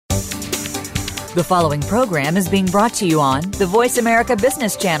The following program is being brought to you on the Voice America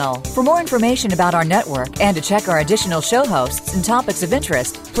Business Channel. For more information about our network and to check our additional show hosts and topics of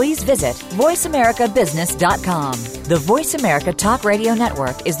interest, please visit voiceamericabusiness.com. The Voice America Talk Radio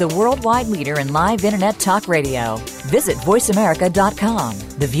Network is the worldwide leader in live Internet talk radio. Visit voiceamerica.com.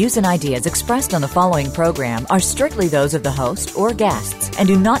 The views and ideas expressed on the following program are strictly those of the host or guests and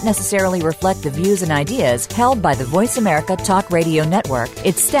do not necessarily reflect the views and ideas held by the Voice America Talk Radio Network,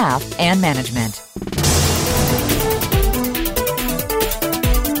 its staff, and management.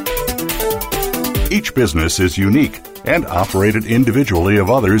 Each business is unique and operated individually of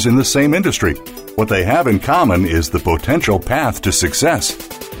others in the same industry. What they have in common is the potential path to success.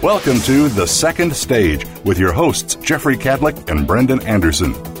 Welcome to The Second Stage with your hosts, Jeffrey Kadlic and Brendan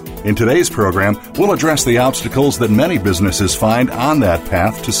Anderson. In today's program, we'll address the obstacles that many businesses find on that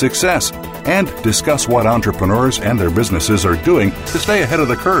path to success and discuss what entrepreneurs and their businesses are doing to stay ahead of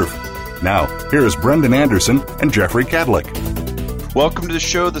the curve. Now, here is Brendan Anderson and Jeffrey Kadlic. Welcome to the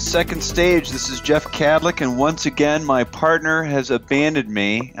show, The Second Stage. This is Jeff Kadlic, and once again, my partner has abandoned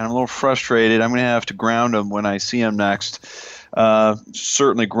me, and I'm a little frustrated. I'm going to have to ground him when I see him next.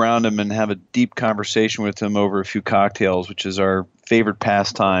 Certainly ground him and have a deep conversation with him over a few cocktails, which is our favorite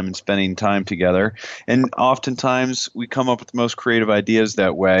pastime in spending time together. And oftentimes, we come up with the most creative ideas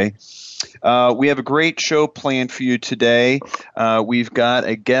that way. We have a great show planned for you today. We've got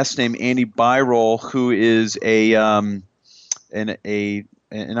a guest named Andy Birol, who is an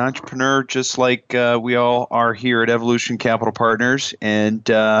entrepreneur just like we all are here at Evolution Capital Partners, and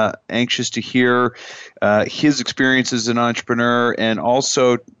anxious to hear his experience as an entrepreneur and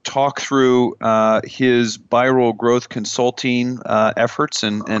also talk through his Birol growth consulting efforts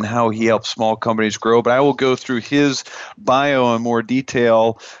and how he helps small companies grow. But I will go through his bio in more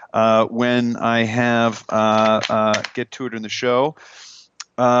detail when I have get to it in the show.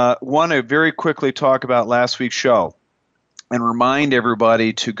 Want to very quickly talk about last week's show and remind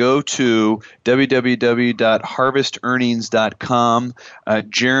everybody to go to www.harvestearnings.com.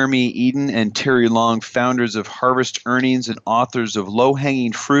 Jeremy Eden and Terry Long, founders of Harvest Earnings and authors of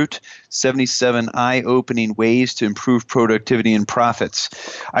Low-Hanging Fruit, 77 Eye-Opening Ways to Improve Productivity and Profits.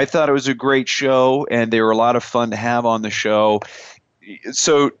 I thought it was a great show, and they were a lot of fun to have on the show.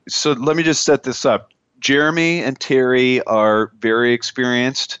 So let me just set this up. Jeremy and Terry are very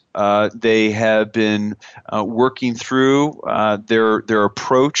experienced. They have been working through their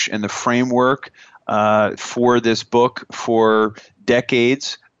approach and the framework for this book for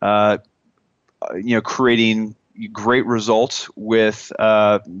decades, creating great results with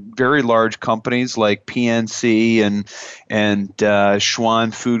very large companies like PNC and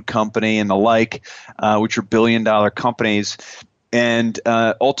Schwan Food Company and the like, which are billion-dollar companies, and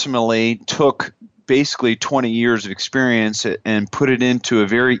ultimately took basically 20 years of experience and put it into a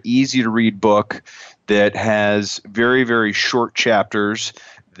very easy to read book that has very, very short chapters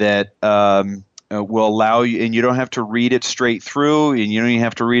that will allow you, and you don't have to read it straight through, and you don't even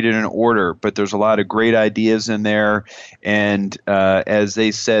have to read it in order, but there's a lot of great ideas in there. And as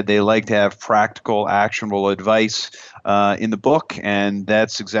they said, they like to have practical, actionable advice in the book, and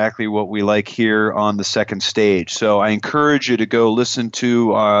that's exactly what we like here on The Second Stage. So I encourage you to go listen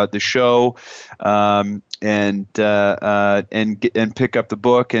to the show and pick up the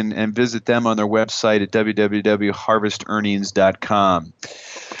book and visit them on their website at www.harvestearnings.com.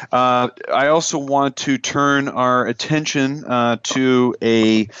 I also want to turn our attention to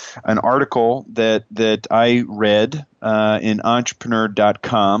an article that I read in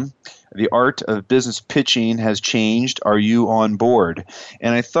entrepreneur.com. The art of business pitching has changed. Are you on board?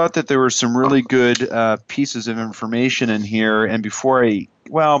 And I thought that there were some really good pieces of information in here. And before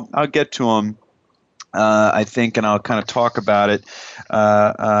I'll get to them, I think, and I'll kind of talk about it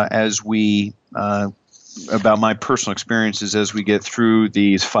as we about my personal experiences as we get through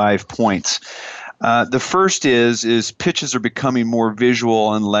these 5 points. The first is pitches are becoming more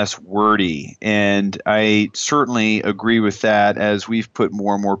visual and less wordy, and I certainly agree with that as we've put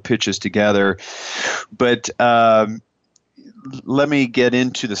more and more pitches together. But let me get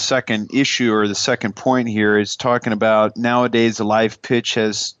into the second issue, or the second point here. Is talking about nowadays a live pitch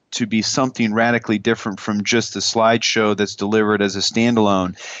has to be something radically different from just the slideshow that's delivered as a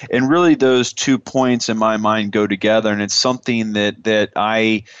standalone. And really those 2 points in my mind go together, and it's something that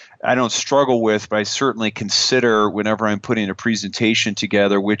I I don't struggle with, but I certainly consider whenever I'm putting a presentation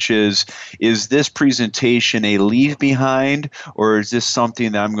together, which is this presentation a leave behind, or is this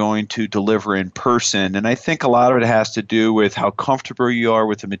something that I'm going to deliver in person? And I think a lot of it has to do with how comfortable you are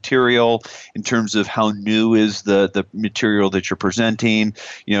with the material in terms of how new is the material that you're presenting,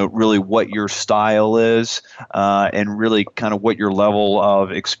 really what your style is, and really kind of what your level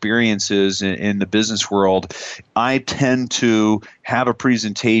of experience is in the business world. I tend to have a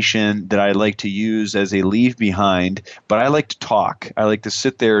presentation that I like to use as a leave behind, but I like to talk. I like to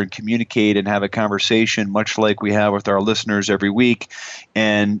sit there and communicate and have a conversation, much like we have with our listeners every week.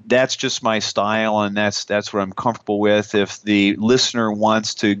 And that's just my style, and that's what I'm comfortable with. If the listener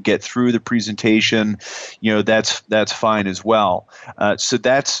wants to get through the presentation, that's fine as well. So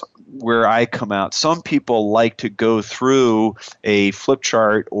that's where I come out. Some people like to go through a flip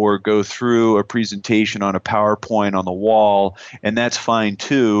chart or go through a presentation on a PowerPoint on the wall, and that's fine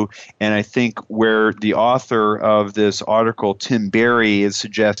too. And I think where the author of this article, Tim Berry, is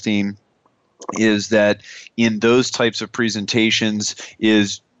suggesting is that in those types of presentations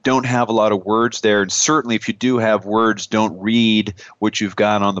don't have a lot of words there. And certainly if you do have words, don't read what you've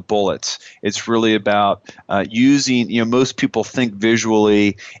got on the bullets. It's really about using, most people think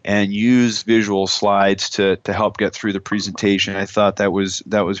visually and use visual slides to help get through the presentation. I thought that was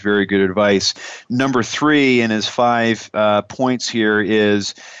very good advice. Number 3 in his 5 points here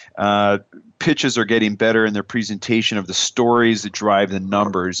is pitches are getting better in their presentation of the stories that drive the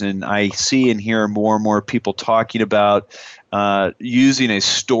numbers. And I see and hear more and more people talking about using a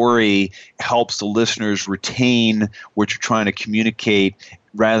story helps the listeners retain what you're trying to communicate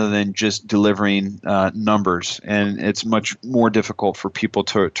rather than just delivering numbers. And it's much more difficult for people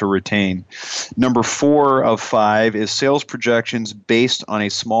to retain. Number 4 of 5 is sales projections based on a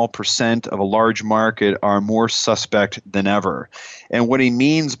small percent of a large market are more suspect than ever. And what he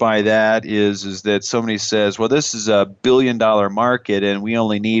means by that is that somebody says, well, this is a $1 billion market and we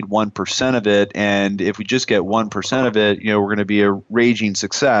only need 1% of it. And if we just get 1% of it, we're going to be a raging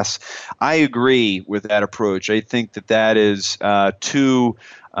success. I agree with that approach. I think that is too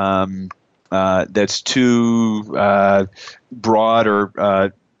broad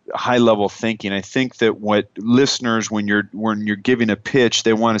or high level thinking. I think that what listeners, when you're giving a pitch,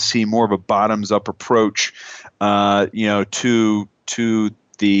 they want to see more of a bottoms up approach, to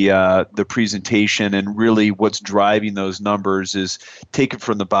the presentation, and really what's driving those numbers is take it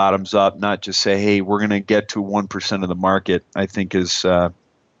from the bottoms up, not just say, hey, we're going to get to 1% of the market. I think is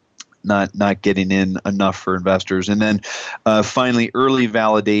not getting in enough for investors. And then finally, early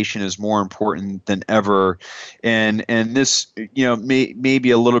validation is more important than ever. And this, may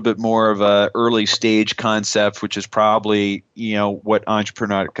be a little bit more of a early stage concept, which is probably, what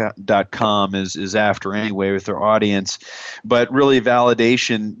entrepreneur.com is after anyway with their audience. But really,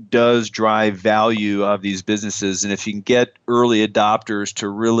 validation does drive value of these businesses. And if you can get early adopters to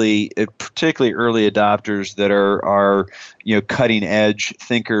really, particularly early adopters that are cutting edge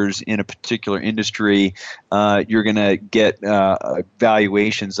thinkers in a particular industry, you're going to get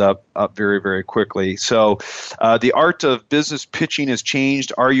valuations up very, very quickly. So the art of business pitching has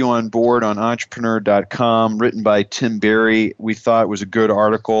changed. Are you on board? On entrepreneur.com, written by Tim Berry. We thought it was a good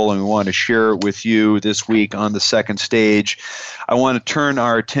article, and we want to share it with you this week on The Second Stage. I want to turn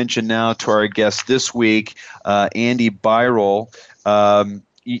our attention now to our guest this week, Andy Birol.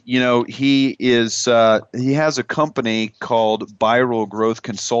 He has a company called Birol Growth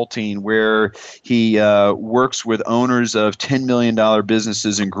Consulting, where he works with owners of $10 million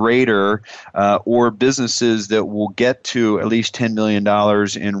businesses and greater, or businesses that will get to at least $10 million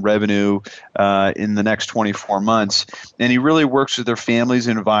in revenue in the next 24 months. And he really works with their families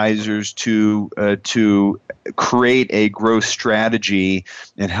and advisors to create a growth strategy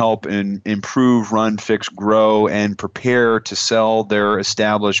and help improve, run, fix, grow, and prepare to sell their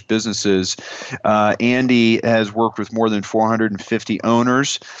established businesses. Andy has worked with more than 450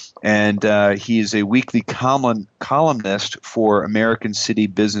 owners, and he is a weekly columnist for American City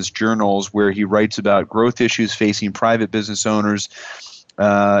Business Journals, where he writes about growth issues facing private business owners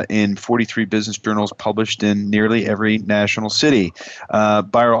in 43 business journals published in nearly every national city.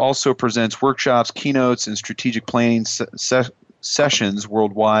 Birol also presents workshops, keynotes, and strategic planning sessions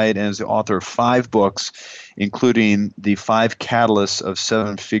worldwide, and is the author of 5 books, including The 5 Catalysts of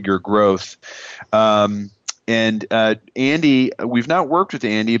 7-Figure Growth. And Andy, we've not worked with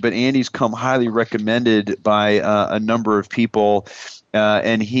Andy, but Andy's come highly recommended by a number of people.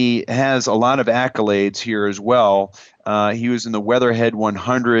 And he has a lot of accolades here as well. He was in the Weatherhead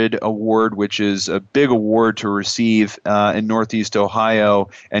 100 Award, which is a big award to receive in Northeast Ohio,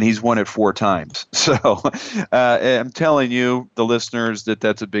 and he's won it 4 times. So I'm telling you, the listeners, that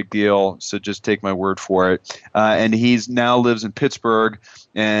that's a big deal, so just take my word for it. And he's now lives in Pittsburgh,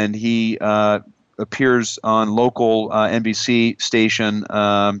 and he appears on local NBC station,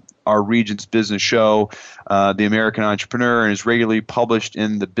 our region's business show, The American Entrepreneur, and is regularly published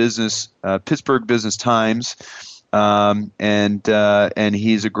in the Pittsburgh Business Times. And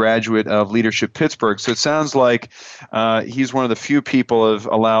he's a graduate of Leadership Pittsburgh. So it sounds like he's one of the few people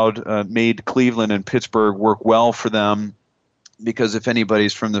who have made Cleveland and Pittsburgh work well for them. Because if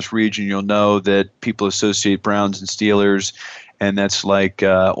anybody's from this region, you'll know that people associate Browns and Steelers, and that's like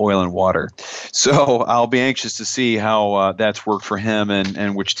oil and water. So I'll be anxious to see how that's worked for him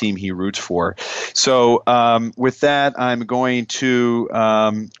and which team he roots for. So with that, I'm going to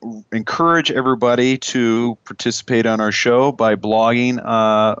encourage everybody to participate on our show by blogging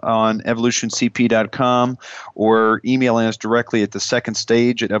on evolutioncp.com or emailing us directly at the second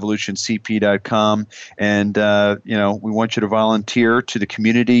stage at evolutioncp.com. And, we want you to volunteer to the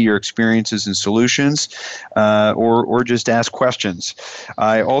community, your experiences and solutions, or just ask questions.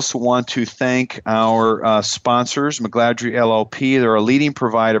 I also want to thank our sponsors, McGladrey LLP. They're a leading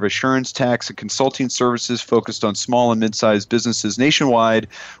provider of assurance, tax, and consulting services focused on small and mid-sized businesses nationwide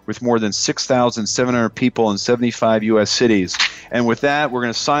with more than 6,700 people in 75 U.S. cities. And with that, we're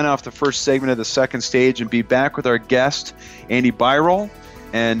going to sign off the first segment of the second stage and be back with our guest, Andy Birol,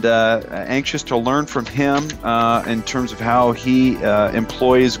 and anxious to learn from him in terms of how he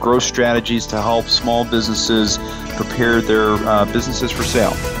employs growth strategies to help small businesses prepare their businesses for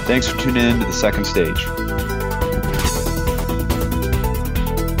sale. Thanks for tuning in to the second stage.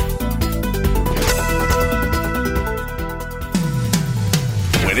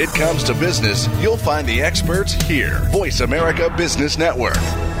 When it comes to business, you'll find the experts here. Voice America Business Network.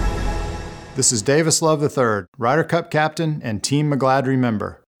 This is Davis Love III, Ryder Cup captain and Team McGladrey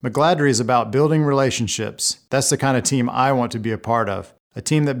member. McGladrey is about building relationships. That's the kind of team I want to be a part of. A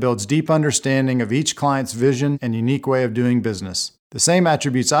team that builds deep understanding of each client's vision and unique way of doing business. The same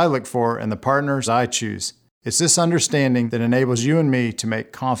attributes I look for in the partners I choose. It's this understanding that enables you and me to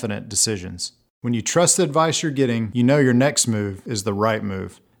make confident decisions. When you trust the advice you're getting, you know your next move is the right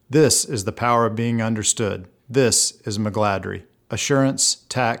move. This is the power of being understood. This is McGladrey. Assurance,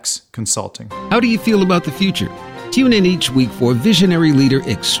 tax, consulting. How do you feel about the future? Tune in each week for Visionary Leader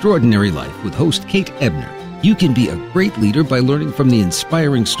Extraordinary Life with host Kate Ebner. You can be a great leader by learning from the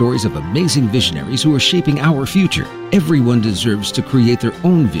inspiring stories of amazing visionaries who are shaping our future. Everyone deserves to create their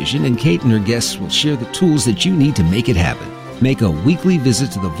own vision, and Kate and her guests will share the tools that you need to make it happen. Make a weekly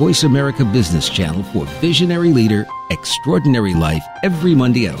visit to the Voice America Business Channel for Visionary Leader Extraordinary Life every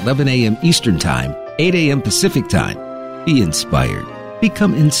Monday at 11 a.m. Eastern Time, 8 a.m. Pacific Time. Be inspired.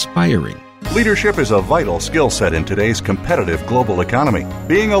 Become inspiring. Leadership is a vital skill set in today's competitive global economy.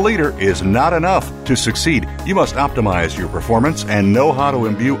 Being a leader is not enough. To succeed, you must optimize your performance and know how to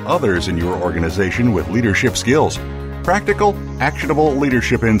imbue others in your organization with leadership skills. Practical, actionable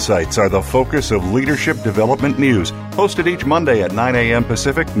leadership insights are the focus of Leadership Development News, hosted each Monday at 9 a.m.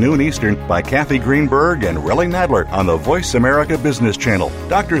 Pacific, noon Eastern, by Kathy Greenberg and Relly Nadler on the Voice America Business Channel.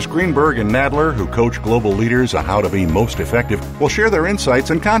 Doctors Greenberg and Nadler, who coach global leaders on how to be most effective, will share their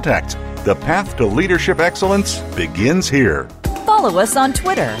insights and contacts. The path to leadership excellence begins here. Follow us on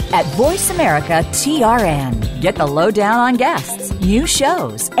Twitter at VoiceAmericaTRN. Get the lowdown on guests, new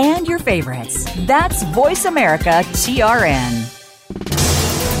shows, and your favorites. That's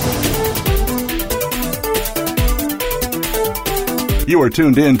VoiceAmericaTRN. You are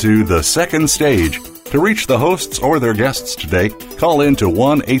tuned in to The Second Stage. To reach the hosts or their guests today, call in to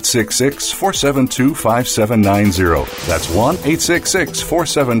 1-866-472-5790. That's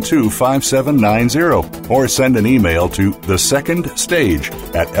 1-866-472-5790. Or send an email to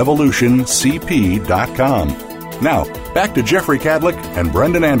thesecondstage@evolutioncp.com. Now, back to Jeffrey Kadlic and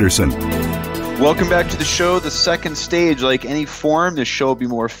Brendan Anderson. Welcome back to the show, The Second Stage. Like any forum, this show will be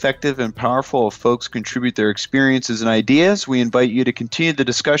more effective and powerful if folks contribute their experiences and ideas. We invite you to continue the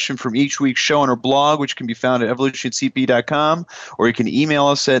discussion from each week's show on our blog, which can be found at evolutioncp.com, or you can email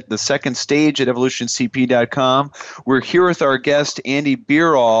us at thesecondstage@evolutioncp.com. We're here with our guest, Andy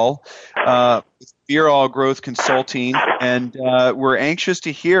Birol, Birol Growth Consulting, and we're anxious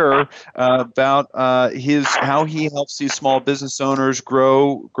to hear about how he helps these small business owners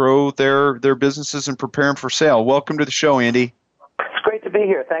grow their businesses and prepare them for sale. Welcome to the show, Andy. It's great to be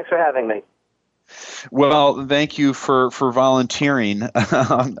here. Thanks for having me. Well, thank you for volunteering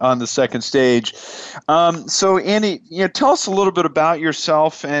on the second stage. So, Andy, tell us a little bit about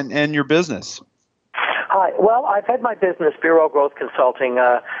yourself and your business. Hi. Well, I've had my business, Birol Growth Consulting,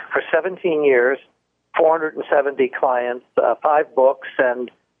 for 17 years, 470 clients, 5 books, and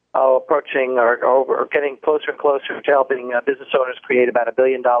approaching or getting closer and closer to helping business owners create about $1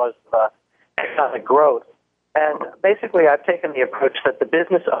 billion of economic growth. And basically, I've taken the approach that the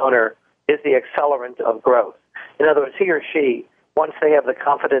business owner is the accelerant of growth. In other words, he or she, once they have the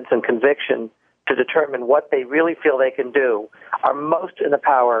confidence and conviction to determine what they really feel they can do, are most in the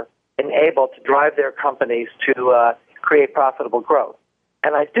power and able to drive their companies to create profitable growth.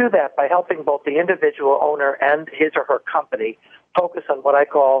 And I do that by helping both the individual owner and his or her company focus on what I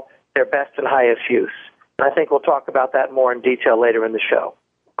call their best and highest use. And I think we'll talk about that more in detail later in the show.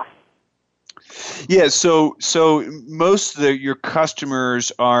 Yeah, so most of your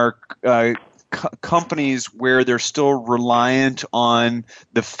customers are companies where they're still reliant on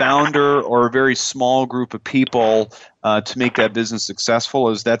the founder or a very small group of people to make that business successful.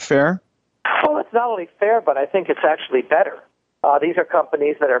 Is that fair? Well, it's not only fair, but I think it's actually better. These are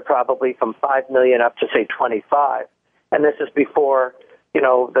companies that are probably from 5 million up to, say, 25. And this is before,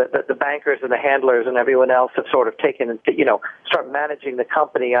 the bankers and the handlers and everyone else have sort of taken and, start managing the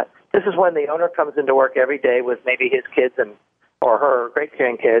company. This is when the owner comes into work every day with maybe his kids or her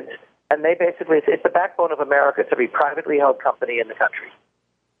great-grandkids. And they basically, it's the backbone of America. It's every privately held company in the country.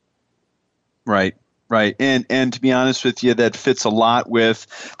 Right. And to be honest with you, that fits a lot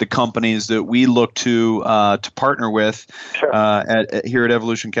with the companies that we look to partner with here at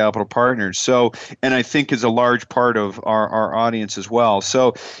Evolution Capital Partners. So, and I think is a large part of our audience as well.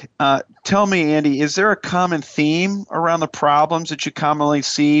 So tell me, Andy, is there a common theme around the problems that you commonly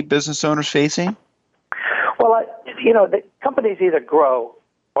see business owners facing? Well, the companies either grow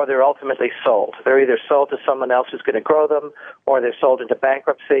or they're ultimately sold. They're either sold to someone else who's going to grow them, or they're sold into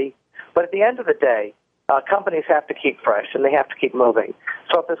bankruptcy. But at the end of the day, companies have to keep fresh and they have to keep moving.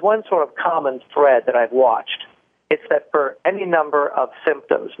 So if there's one sort of common thread that I've watched, it's that for any number of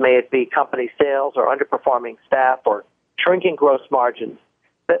symptoms, may it be company sales or underperforming staff or shrinking gross margins,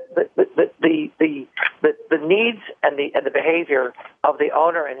 the needs and the behavior of the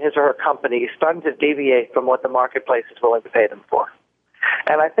owner and his or her company is starting to deviate from what the marketplace is willing to pay them for.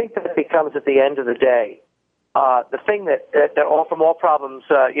 And I think that it becomes, at the end of the day, the thing that all problems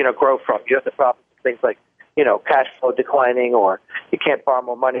grow from. You have the problems of things like cash flow declining, or you can't borrow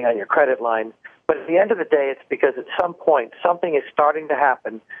more money on your credit line. But at the end of the day, it's because at some point something is starting to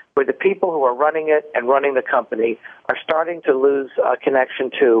happen where the people who are running it and running the company are starting to lose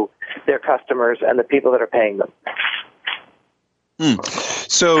connection to their customers and the people that are paying them.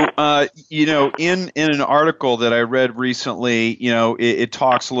 So, in an article that I read recently, it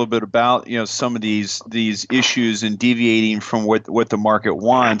talks a little bit about, some of these issues and deviating from what the market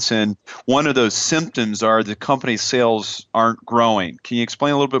wants. And one of those symptoms are the company's sales aren't growing. Can you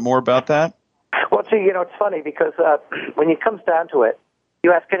explain a little bit more about that? Well, see, it's funny because when it comes down to it,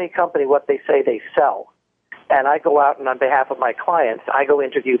 you ask any company what they say they sell. And I go out and on behalf of my clients, I go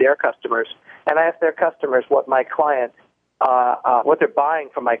interview their customers, and I ask their customers what my client what they're buying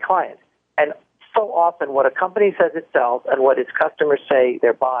from my client. And so often what a company says it sells and what its customers say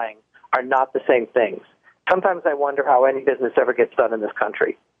they're buying are not the same things. Sometimes I wonder how any business ever gets done in this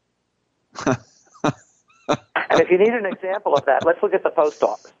country. And if you need an example of that, let's look at the post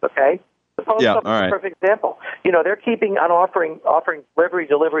office, okay? The post office is a perfect example. They're keeping on offering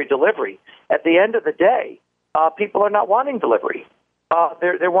delivery. At the end of the day, people are not wanting delivery.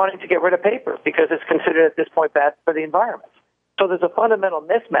 They're wanting to get rid of paper because it's considered at this point bad for the environment. So there's a fundamental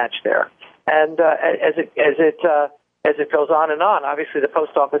mismatch there, and as it goes on and on, obviously the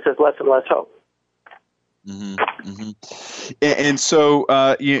post office has less and less hope. And so,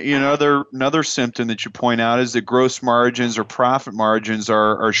 another symptom that you point out is that gross margins or profit margins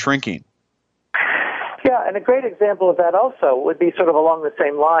are shrinking. Yeah, and a great example of that also would be sort of along the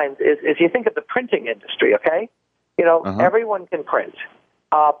same lines is you think of the printing industry, okay? Everyone can print.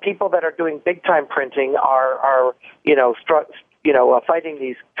 People that are doing big-time printing are fighting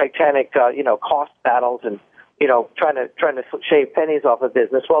these titanic, cost battles and, trying to shave pennies off of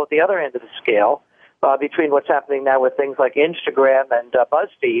business. Well, at the other end of the scale, between what's happening now with things like Instagram and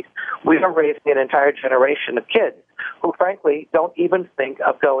BuzzFeed, we are raising an entire generation of kids who, frankly, don't even think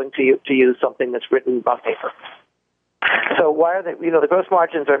of going to use something that's written on paper. So why are they, the gross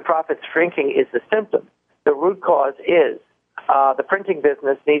margins or profits shrinking is the symptom. The root cause is the printing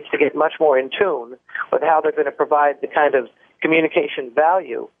business needs to get much more in tune with how they're going to provide the kind of communication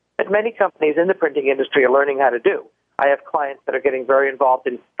value that many companies in the printing industry are learning how to do. I have clients that are getting very involved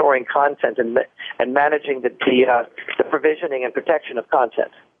in storing content and managing the provisioning and protection of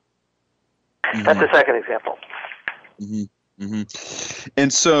content. That's the second example.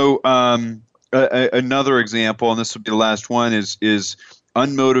 And so, another example, and this will be the last one, is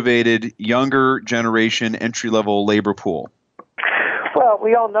unmotivated younger generation entry-level labor pool? Well,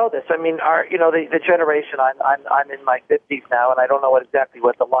 we all know this. I mean, the generation. I'm in my 50s now, and I don't know exactly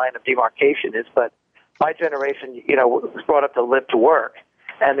what the line of demarcation is, but my generation, was brought up to live to work,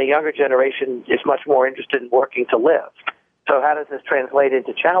 and the younger generation is much more interested in working to live. So, how does this translate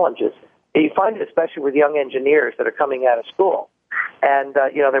into challenges? You find it especially with young engineers that are coming out of school, and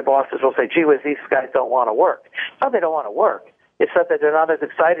their bosses will say, "Gee whiz, these guys don't want to work." No, they don't want to work. It's that they're not as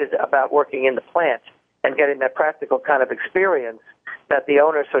excited about working in the plant and getting that practical kind of experience that the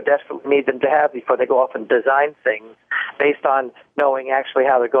owners so desperately need them to have before they go off and design things based on knowing actually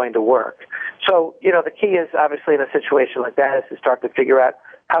how they're going to work. So, the key is obviously in a situation like that is to start to figure out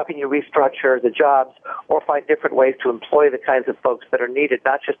how can you restructure the jobs or find different ways to employ the kinds of folks that are needed,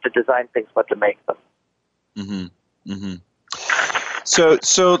 not just to design things, but to make them. Mm-hmm. Mm-hmm.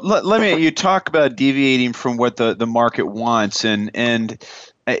 So let me. You talk about deviating from what the market wants, and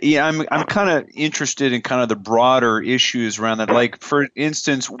I'm kind of interested in kind of the broader issues around that. Like, for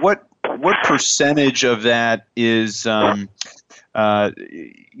instance, what percentage of that is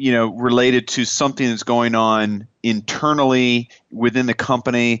related to something that's going on internally within the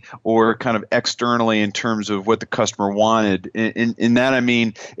company, or kind of externally in terms of what the customer wanted? In that, I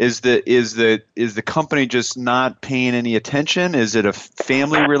mean, is the company just not paying any attention? Is it a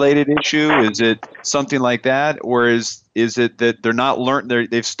family related issue? Is it something like that, or is it that they're not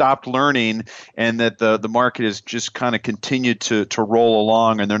they've stopped learning, and that the market has just kind of continued to roll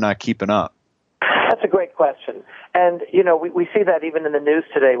along and they're not keeping up? That's a great question. And, we see that even in the news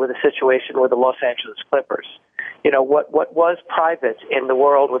today with the situation with the Los Angeles Clippers. What was private in the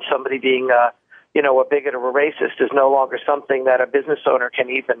world with somebody being, a bigot or a racist is no longer something that a business owner can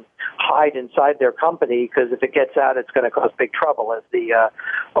even hide inside their company, because if it gets out, it's going to cause big trouble, as the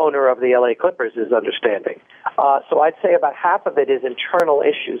owner of the LA Clippers is understanding. So I'd say about half of it is internal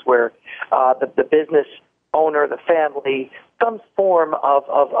issues where the business owner, the family, some form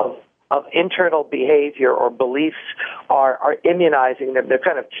of internal behavior or beliefs are immunizing them. They're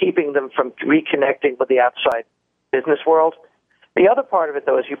kind of keeping them from reconnecting with the outside business world. The other part of it,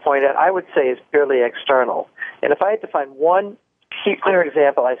 though, as you point out, I would say is purely external. And if I had to find one clear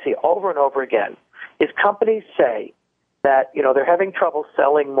example I see over and over again, is companies say that, they're having trouble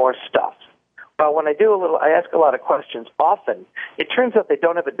selling more stuff. Well, when I ask a lot of questions, often it turns out they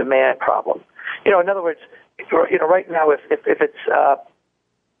don't have a demand problem. In other words, right now, if it's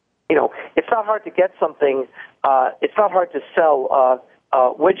it's not hard to get something. It's not hard to sell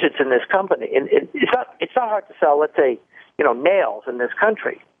widgets in this company. And it's not hard to sell, let's say, nails in this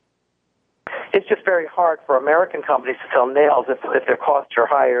country. It's just very hard for American companies to sell nails if their costs are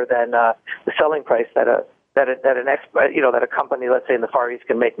higher than the selling price that a company, let's say in the Far East,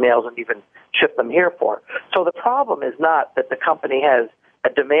 can make nails and even ship them here for. So the problem is not that the company has a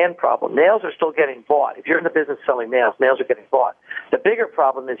demand problem. Nails are still getting bought. If you're in the business selling nails, nails are getting bought. The bigger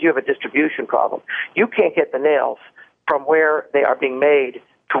problem is you have a distribution problem. You can't get the nails from where they are being made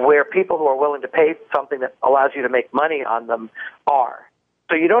to where people who are willing to pay something that allows you to make money on them are.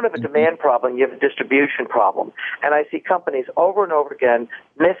 So you don't have a demand problem, you have a distribution problem. And I see companies over and over again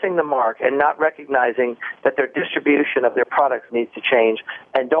missing the mark and not recognizing that their distribution of their products needs to change.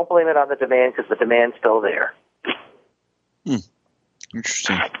 And don't blame it on the demand, because the demand's still there.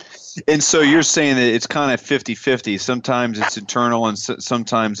 Interesting. And so you're saying that it's kind of 50-50. Sometimes it's internal and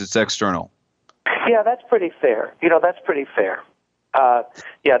sometimes it's external. Yeah, that's pretty fair. That's pretty fair.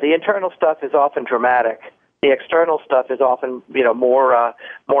 The internal stuff is often dramatic. The external stuff is often, more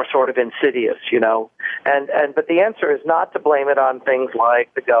sort of insidious, but the answer is not to blame it on things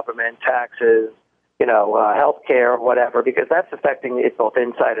like the government, taxes, healthcare, whatever, because that's affecting it both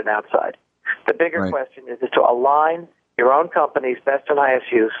inside and outside. The bigger question is to align your own company's best and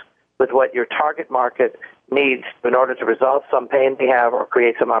highest use with what your target market needs in order to resolve some pain they have or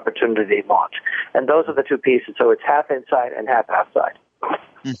create some opportunity they want. And those are the two pieces. So it's half inside and half outside.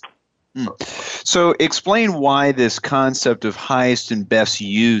 So explain why this concept of highest and best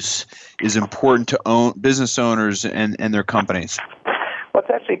use is important to business owners and their companies. Well,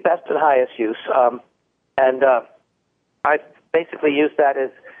 it's actually best and highest use. I basically used that as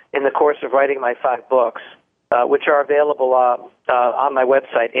in the course of writing my 5 books, which are available on my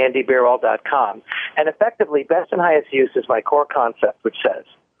website, andybirol.com. And effectively, best and highest use is my core concept, which says,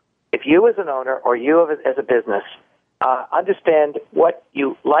 if you as an owner or you as a business understand what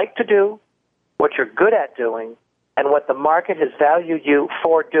you like to do, what you're good at doing, and what the market has valued you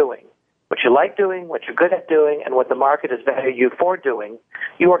for doing, what you like doing, what you're good at doing, and what the market has valued you for doing,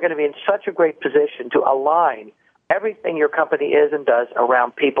 you are going to be in such a great position to align everything your company is and does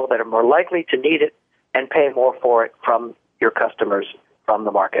around people that are more likely to need it and pay more for it from your customers, from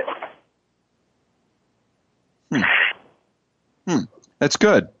the market. That's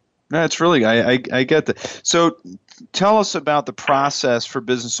good. That's really, I get that. So tell us about the process for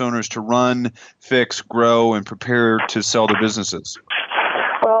business owners to run, fix, grow, and prepare to sell their businesses.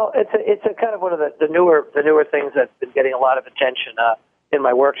 Well, it's a kind of one of the newer things that's been getting a lot of attention in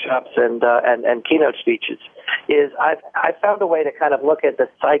my workshops and keynote speeches. Is I've found a way to kind of look at the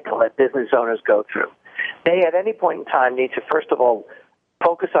cycle that business owners go through. They, at any point in time, need to first of all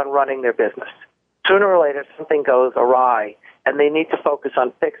focus on running their business. Sooner or later, something goes awry, and they need to focus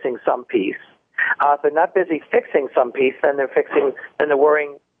on fixing some piece. If they're not busy fixing some piece, then they're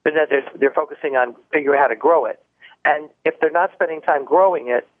worrying. Then they're focusing on figuring out how to grow it. And if they're not spending time growing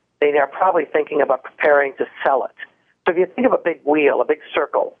it, they are probably thinking about preparing to sell it. So if you think of a big wheel, a big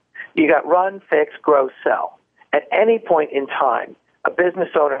circle, you got run, fix, grow, sell. At any point in time, a business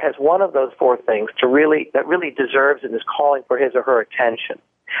owner has one of those four things that really deserves and is calling for his or her attention.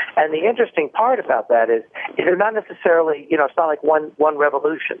 And the interesting part about that is they're not necessarily, it's not like one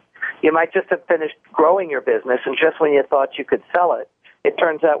revolution. You might just have finished growing your business, and just when you thought you could sell it, it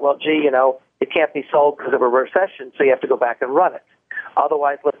turns out, it can't be sold because of a recession, so you have to go back and run it.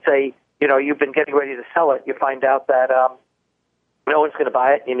 Otherwise, let's say, you've been getting ready to sell it, you find out that no one's going to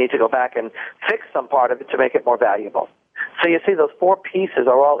buy it, and you need to go back and fix some part of it to make it more valuable. So you see those four pieces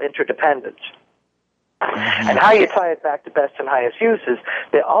are all interdependent. And how you tie it back to best and highest use is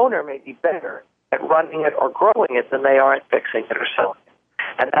the owner may be better at running it or growing it than they are at fixing it or selling it.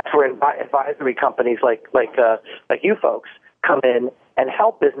 And that's where advisory companies like you folks come in and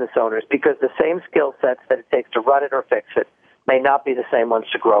help business owners, because the same skill sets that it takes to run it or fix it may not be the same ones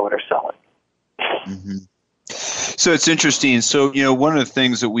to grow it or sell it. Mm-hmm. So it's interesting. So, one of the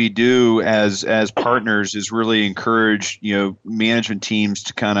things that we do as partners is really encourage, management teams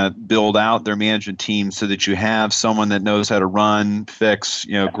to kind of build out their management team so that you have someone that knows how to run, fix,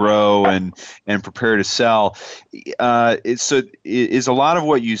 grow, and prepare to sell. So is a lot of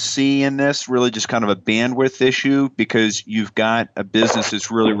what you see in this really just kind of a bandwidth issue because you've got a business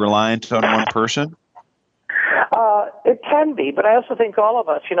that's really reliant on one person? It can be, but I also think all of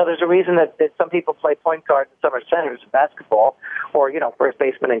us, there's a reason that some people play point guard and some are centers in basketball, or, first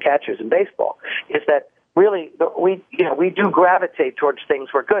baseman and catchers in baseball, is that really we do gravitate towards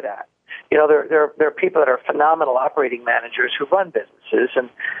things we're good at. There are people that are phenomenal operating managers who run businesses, and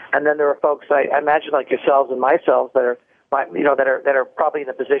then there are folks I imagine like yourselves and myself that are that are probably in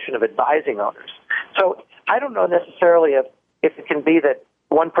a position of advising owners. So I don't know necessarily if it can be that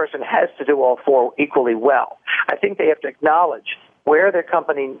one person has to do all four equally well. I think they have to acknowledge what the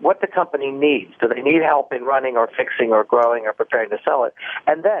company needs. Do they need help in running or fixing or growing or preparing to sell it?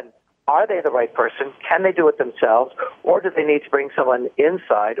 And then, are they the right person? Can they do it themselves? Or do they need to bring someone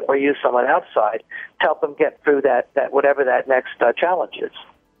inside or use someone outside to help them get through that whatever that next challenge is?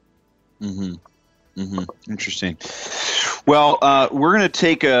 Mm-hmm. Mm-hmm. Interesting. Well, we're going to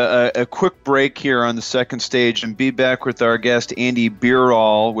take a quick break here on the second stage and be back with our guest, Andy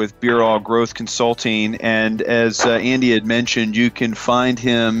Birol, with Birol Growth Consulting. And as Andy had mentioned, you can find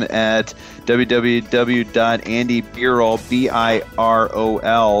him at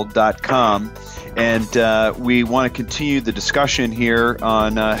www.andybirol.com. And we want to continue the discussion here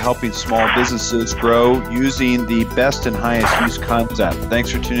on helping small businesses grow using the best and highest use concept.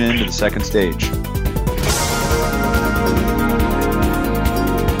 Thanks for tuning in to the second stage.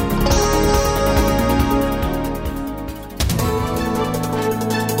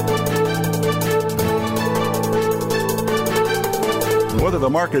 Whether the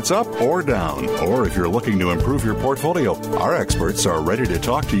market's up or down, or if you're looking to improve your portfolio, our experts are ready to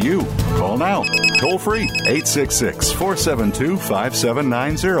talk to you. Call now. Toll free,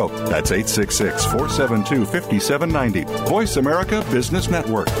 866-472-5790. That's 866-472-5790. Voice America Business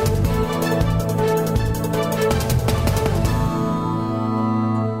Network.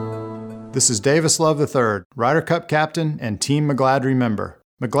 This is Davis Love III, Ryder Cup captain and Team McGladrey member.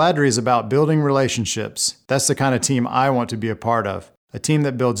 McGladrey is about building relationships. That's the kind of team I want to be a part of. A team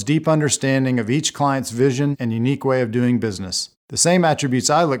that builds deep understanding of each client's vision and unique way of doing business. The same attributes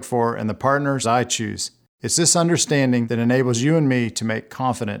I look for in the partners I choose. It's this understanding that enables you and me to make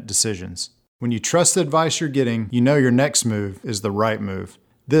confident decisions. When you trust the advice you're getting, you know your next move is the right move.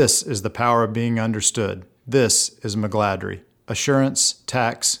 This is the power of being understood. This is McGladrey. Assurance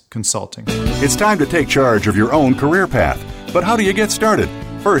Tax Consulting. It's time to take charge of your own career path. But how do you get started?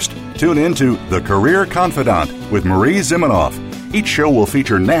 First, tune in to The Career Confidant with Marie Zimenoff. Each show will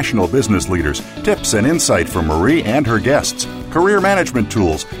feature national business leaders, tips and insight from Marie and her guests, career management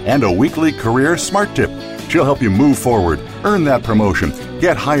tools, and a weekly career smart tip. She'll help you move forward, earn that promotion,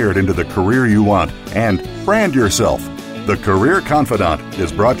 get hired into the career you want, and brand yourself. The Career Confidant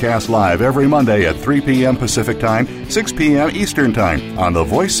is broadcast live every Monday at 3 p.m. Pacific Time, 6 p.m. Eastern Time on the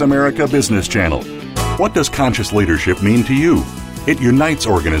Voice America Business Channel. What does conscious leadership mean to you? It unites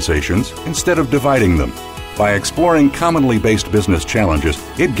organizations instead of dividing them. By exploring commonly based business challenges,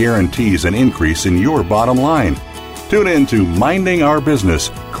 it guarantees an increase in your bottom line. Tune in to Minding Our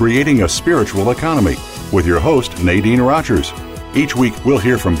Business, Creating a Spiritual Economy with your host, Nadine Rogers. Each week, we'll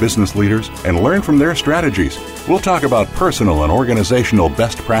hear from business leaders and learn from their strategies. We'll talk about personal and organizational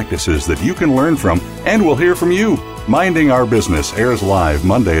best practices that you can learn from, and we'll hear from you. Minding Our Business airs live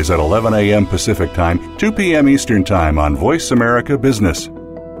Mondays at 11 a.m. Pacific Time, 2 p.m. Eastern Time on Voice America Business.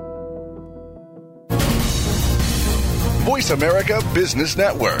 Voice America Business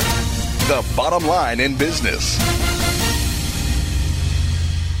Network, the bottom line in business.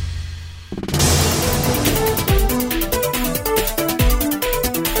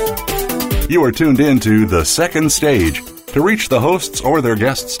 You are tuned in to The Second Stage. To reach the hosts or their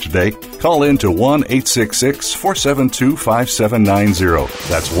guests today, call in to 1-866-472-5790.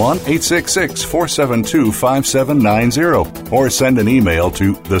 That's 1-866-472-5790. Or send an email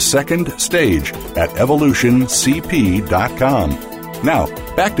to thesecondstage@evolutioncp.com. Now,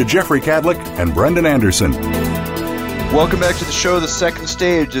 back to Jeffrey Kadlic and Brendan Anderson. Welcome back to the show, The Second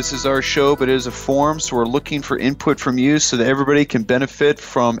Stage. This is our show, but it is a forum, so we're looking for input from you so that everybody can benefit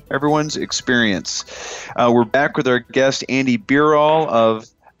from everyone's experience. We're back with our guest, Andy Birol of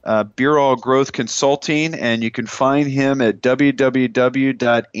Birol Growth Consulting, and you can find him at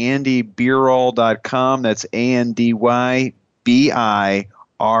www.andybirol.com. That's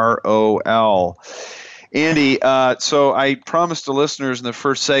ANDYBIROL. Andy, so I promised the listeners in the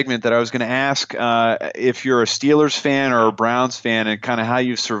first segment that I was going to ask if you're a Steelers fan or a Browns fan and kind of how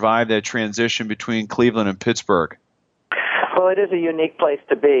you've survived that transition between Cleveland and Pittsburgh. Well, it is a unique place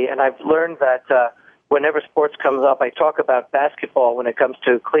to be, and I've learned that whenever sports comes up, I talk about basketball when it comes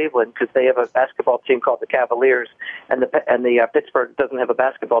to Cleveland because they have a basketball team called the Cavaliers, and the Pittsburgh doesn't have a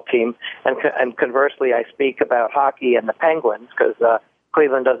basketball team. And conversely, I speak about hockey and the Penguins because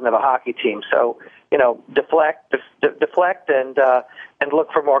Cleveland doesn't have a hockey team. So, deflect and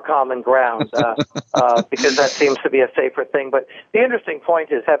look for more common ground because that seems to be a safer thing. But the interesting point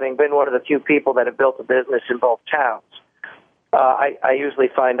is, having been one of the few people that have built a business in both towns, I usually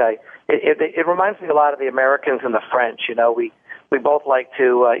find it reminds me a lot of the Americans and the French. We both like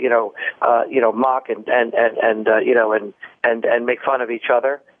to mock and make fun of each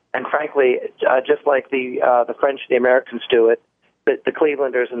other. And frankly, just like the French and the Americans do it, the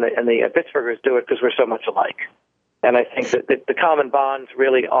Clevelanders and the Pittsburghers do it because we're so much alike. And I think that the common bonds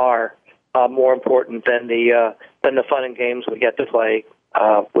really are more important than the fun and games we get to play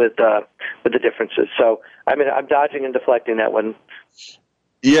with the differences. So I'm dodging and deflecting that one.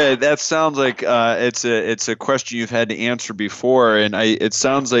 Yeah, that sounds like it's a question you've had to answer before, and it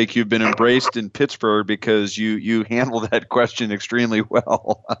sounds like you've been embraced in Pittsburgh because you handle that question extremely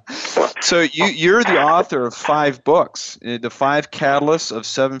well. So you're the author of 5 books, The 5 Catalysts of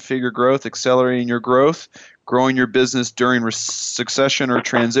 7-Figure Growth, Accelerating Your Growth, Growing Your Business During Succession or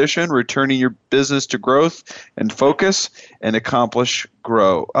Transition, Returning Your Business to Growth and Focus, and Accomplish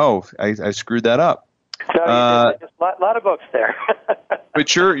Grow. Oh, I screwed that up. No, you did. Just a lot of books there.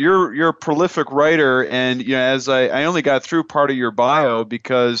 But you're a prolific writer, and as I only got through part of your bio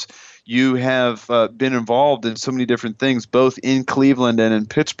because you have been involved in so many different things, both in Cleveland and in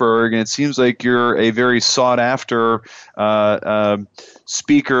Pittsburgh, and it seems like you're a very sought-after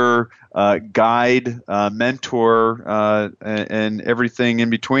speaker, guide, mentor, and everything in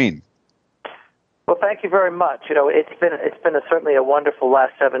between. Well, thank you very much. It's been certainly a wonderful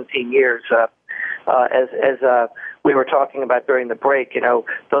last 17 years. As we were talking about during the break,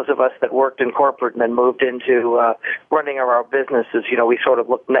 those of us that worked in corporate and then moved into running our businesses, we sort of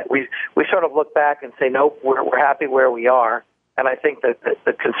look back and say, nope, we're happy where we are. And I think that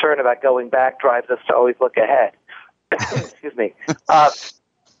the concern about going back drives us to always look ahead. Excuse me.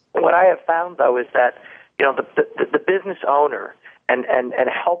 What I have found, though, is that the business owner and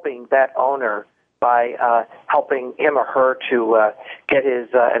helping that owner by helping him or her to get his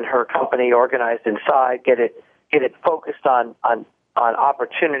and her company organized inside, get it focused on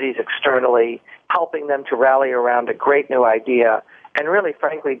opportunities externally, helping them to rally around a great new idea, and really,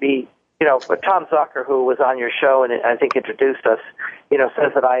 frankly, be Tom Zucker, who was on your show and I think introduced us,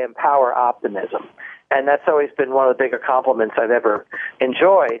 says that I empower optimism, and that's always been one of the bigger compliments I've ever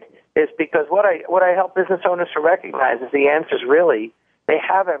enjoyed. Is because what I help business owners to recognize is the answer is really. They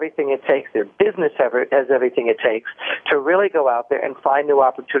have everything it takes. Their business has everything it takes to really go out there and find new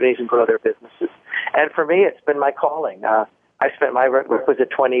opportunities and grow their businesses. And for me, it's been my calling. I spent my requisite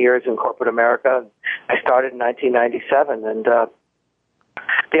 20 years in corporate America. I started in 1997, and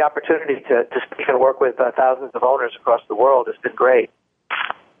the opportunity to speak and work with thousands of owners across the world has been great.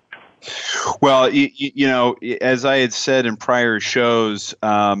 Well, you know, as I had said in prior shows,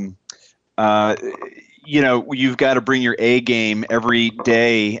 you know, you've got to bring your A game every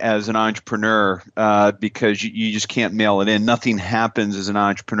day as an entrepreneur because you just can't mail it in. Nothing happens as an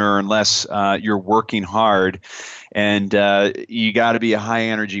entrepreneur unless you're working hard, and you got to be a high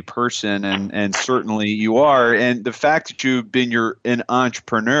energy person, and certainly you are. And the fact that you've been an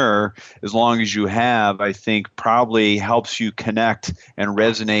entrepreneur as long as you have, I think, probably helps you connect and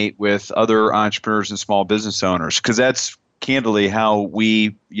resonate with other entrepreneurs and small business owners, because that's candidly how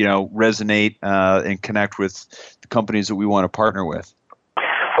we, you know, resonate and connect with the companies that we want to partner with.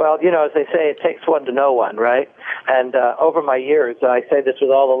 Well, you know, as they say, it takes one to know one, right? And over my years, I say this with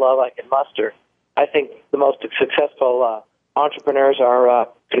all the love I can muster, I think the most successful entrepreneurs are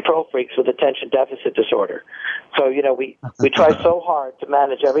control freaks with attention deficit disorder. So, you know, we try so hard to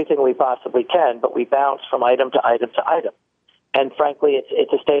manage everything we possibly can, but we bounce from item to item to item. And frankly,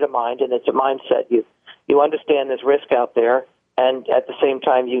 it's a state of mind, and it's a mindset. You understand there's risk out there, and at the same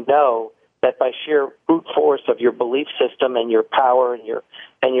time, you know that by sheer brute force of your belief system and your power and your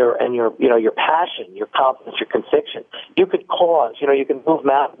you know, your passion, your confidence, your conviction, you could cause, you know, you can move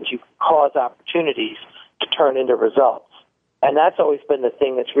mountains, you can cause opportunities to turn into results. And that's always been the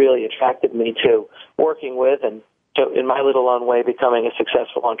thing that's really attracted me to working with and to, in my little own way, becoming a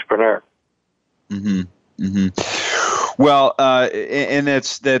successful entrepreneur. Mm-hmm. Mm-hmm. Well, and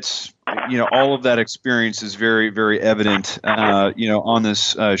that's you know, all of that experience is very, very evident, you know, on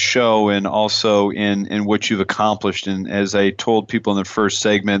this show, and also in what you've accomplished. And as I told people in the first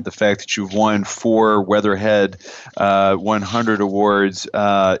segment, the fact that you've won 4 Weatherhead 100 awards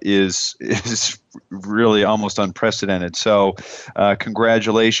is really almost unprecedented. So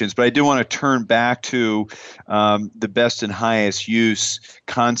congratulations. But I do want to turn back to the best and highest use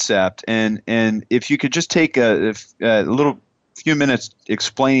concept. And if you could just take a little few minutes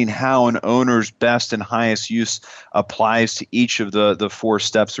explaining how an owner's best and highest use applies to each of the 4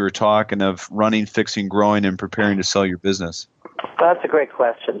 steps we were talking of: running, fixing, growing, and preparing to sell your business. Well, that's a great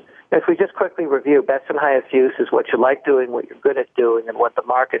question. If we just quickly review, best and highest use is what you like doing, what you're good at doing, and what the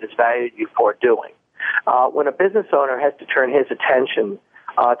market has valued you for doing. When a business owner has to turn his attention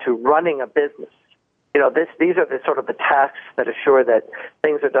to running a business, you know, these are the sort of the tasks that assure that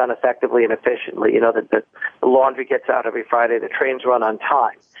things are done effectively and efficiently. You know, that the laundry gets out every Friday, the trains run on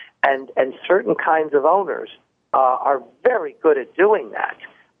time, and certain kinds of owners are very good at doing that.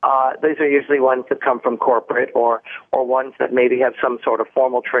 These are usually ones that come from corporate or ones that maybe have some sort of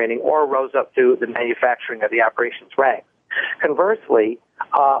formal training or rose up through the manufacturing or the operations ranks. Conversely,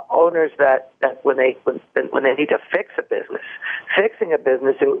 owners that when they need to fix a business, fixing a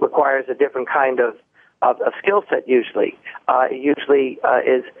business requires a different kind of skill set. Usually,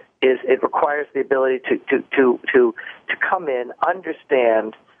 it requires the ability to come in,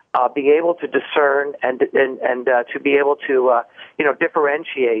 understand, be able to discern, and to be able to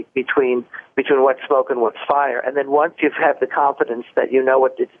differentiate between what's smoke and what's fire. And then once you have the confidence that you know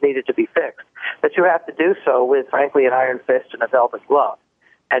what it's needed to be fixed, that you have to do so with, frankly, an iron fist and a velvet glove.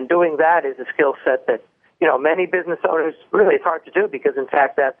 And doing that is a skill set that, you know, many business owners really, it's hard to do, because in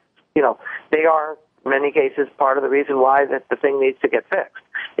fact that, you know, they are in many cases part of the reason why that the thing needs to get fixed.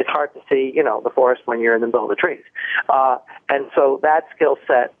 It's hard to see, you know, the forest when you're in the middle of the trees. And so that skill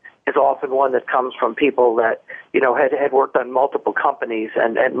set is often one that comes from people that, you know, had worked on multiple companies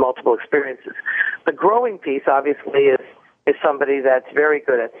and multiple experiences. The growing piece, obviously, is somebody that's very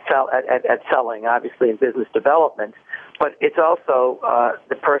good at selling, obviously, in business development, but it's also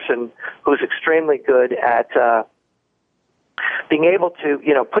the person who's extremely good at being able to,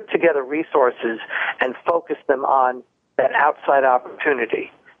 you know, put together resources and focus them on that outside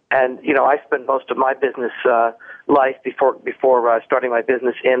opportunity. And, you know, I spent most of my business life before starting my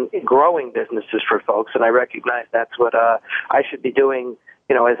business in growing businesses for folks, and I recognize that's what I should be doing,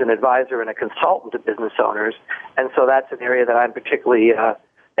 you know, as an advisor and a consultant to business owners. And so that's an area that I'm particularly,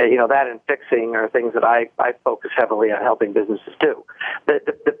 you know, that and fixing are things that I focus heavily on helping businesses do.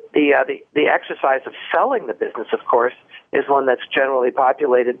 The exercise of selling the business, of course, is one that's generally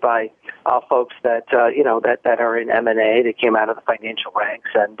populated by folks that you know that are in M&A. They came out of the financial ranks,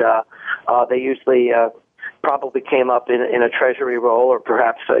 and they usually probably came up in a treasury role or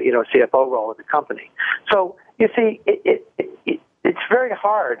perhaps you know, a CFO role in the company. So you see, it's very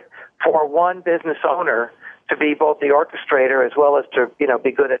hard for one business owner to be both the orchestrator as well as to, you know,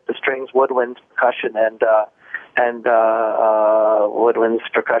 be good at the strings, woodwinds, percussion, and woodwinds,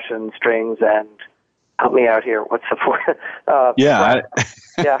 percussion, strings, and help me out here. What's the fourth? Yeah.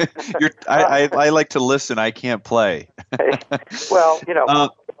 Yeah. I like to listen. I can't play. Well,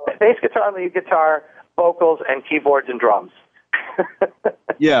 bass guitar, lead guitar, vocals, and keyboards and drums.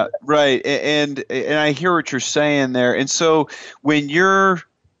 Yeah, right. And I hear what you're saying there. And so when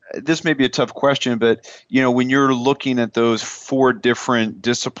this may be a tough question, but when you're looking at those 4 different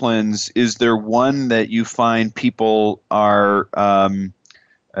disciplines, is there one that you find people are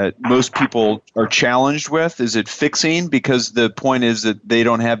most people are challenged with? Is it fixing? Because the point is that they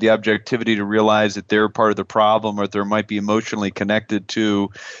don't have the objectivity to realize that they're part of the problem, or they might be emotionally connected to,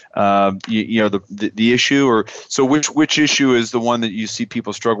 the issue. Or so, which issue is the one that you see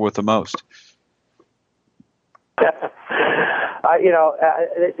people struggle with the most?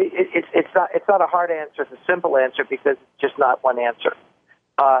 It's not a hard answer. It's a simple answer because it's just not one answer.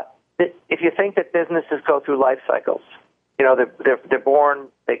 If you think that businesses go through life cycles, they're born,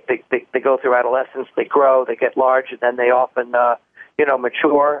 they go through adolescence, they grow, they get large, and then they often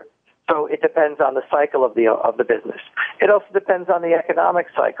mature. So it depends on the cycle of the business. It also depends on the economic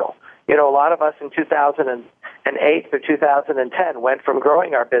cycle. A lot of us in 2008 to 2010 went from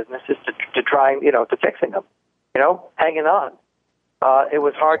growing our businesses to trying, to fixing them, hanging on. It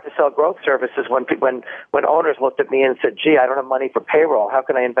was hard to sell growth services when owners looked at me and said, "Gee, I don't have money for payroll. How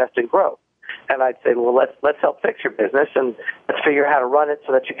can I invest in growth?" And I'd say, "Well, let's help fix your business and let's figure out how to run it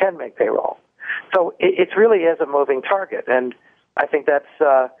so that you can make payroll." So it really is a moving target, and I think that's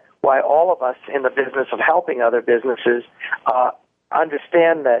why all of us in the business of helping other businesses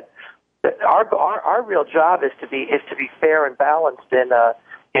understand that our real job is to be fair and balanced in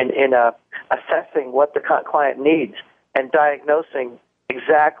assessing what the client needs and diagnosing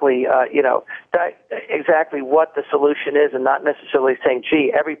exactly exactly what the solution is, and not necessarily saying,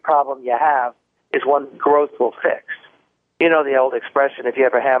 "Gee, every problem you have is one growth will fix." The old expression, "If you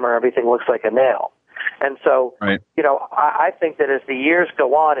have a hammer, everything looks like a nail." And so, right. I think that as the years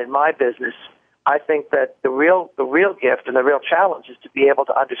go on in my business, I think that the real gift and the real challenge is to be able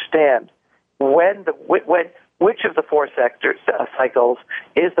to understand which of the 4 cycles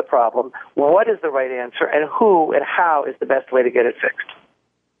is the problem, what is the right answer, and who and how is the best way to get it fixed.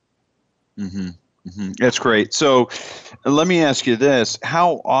 Mm-hmm. Mm-hmm. That's great. So let me ask you this.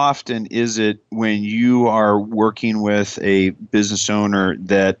 How often is it when you are working with a business owner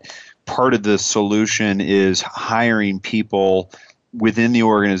that part of the solution is hiring people within the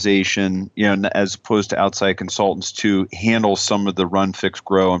organization, as opposed to outside consultants to handle some of the run, fix,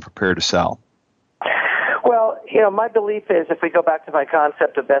 grow, and prepare to sell? Well, my belief is, if we go back to my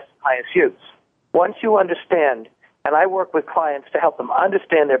concept of best and highest use, once you understand, and I work with clients to help them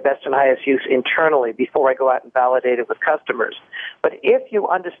understand their best and highest use internally before I go out and validate it with customers. But if you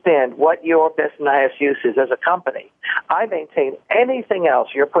understand what your best and highest use is as a company, I maintain anything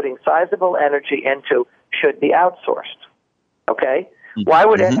else you're putting sizable energy into should be outsourced. Okay? Why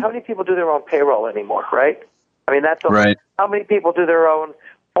would how many people do their own payroll anymore, right? I mean, that's right. How many people do their own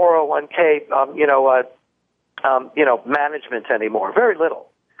 401k, management anymore? Very little.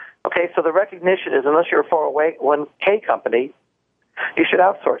 Okay, so the recognition is, unless you're a 401k company, you should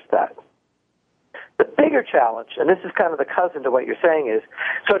outsource that. The bigger challenge, and this is kind of the cousin to what you're saying, is,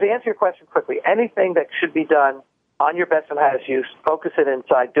 so to answer your question quickly, anything that should be done on your best and highest use, focus it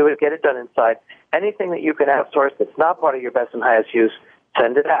inside, do it, get it done inside. Anything that you can outsource that's not part of your best and highest use,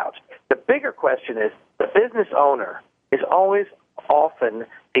 send it out. The bigger question is, the business owner is always often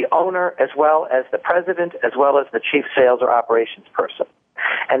the owner as well as the president as well as the chief sales or operations person.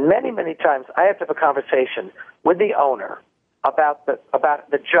 And many, many times I have to have a conversation with the owner about the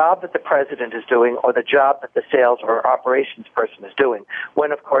job that the president is doing or the job that the sales or operations person is doing,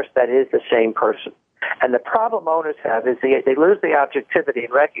 when, of course, that is the same person. And the problem owners have is they lose the objectivity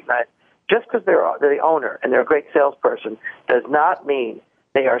and recognize just because they're the owner and they're a great salesperson does not mean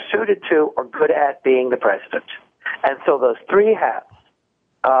they are suited to or good at being the president. And so those 3 hats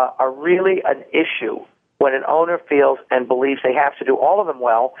are really an issue when an owner feels and believes they have to do all of them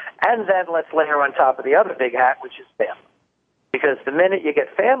well, and then let's layer on top of the other big hat, which is family. Because the minute you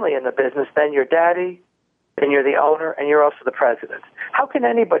get family in the business, then you're daddy, then you're the owner, and you're also the president. How can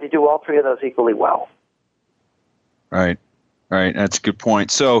anybody do all 3 of those equally well? Right. That's a good point.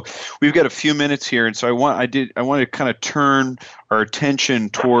 So we've got a few minutes here, and so I want to kind of turn our attention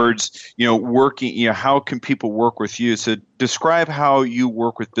towards working. How can people work with you? So describe how you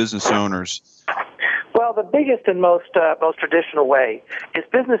work with business owners. Well, the biggest and most traditional way is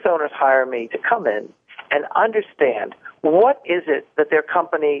business owners hire me to come in and understand what is it that their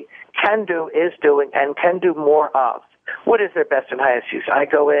company can do, is doing, and can do more of what is their best and highest use? I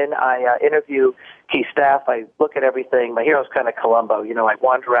go in, I interview key staff, I look at everything. My hero's kind of Columbo. I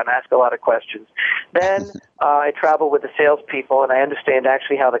wander around, ask a lot of questions. Then I travel with the salespeople, and I understand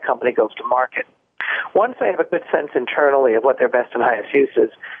actually how the company goes to market. Once I have a good sense internally of what their best and highest use is,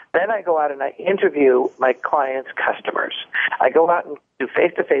 then I go out and I interview my clients' customers. I go out and do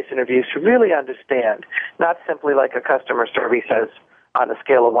face-to-face interviews to really understand, not simply like a customer survey says on a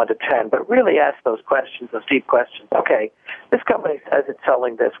scale of 1 to 10, but really ask those questions, those deep questions. Okay, this company says it's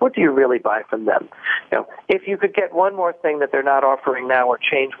selling this. What do you really buy from them? If you could get one more thing that they're not offering now or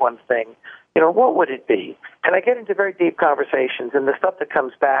change one thing, what would it be? And I get into very deep conversations, and the stuff that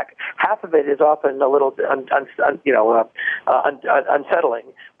comes back, half of it is often a little unsettling,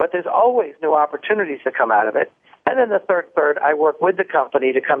 but there's always new opportunities that come out of it. And then the third, I work with the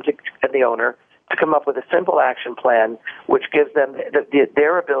company to come to and the owner to come up with a simple action plan which gives them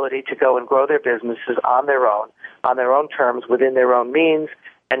their ability to go and grow their businesses on their own terms, within their own means,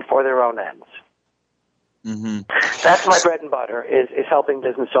 and for their own ends. Mm-hmm. That's my bread and butter, is helping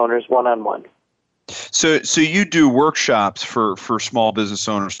business owners one-on-one. So you do workshops for small business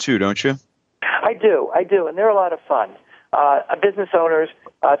owners too, don't you? I do, and they're a lot of fun. Business owners,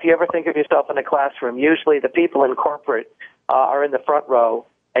 if you ever think of yourself in a classroom, usually the people in corporate are in the front row,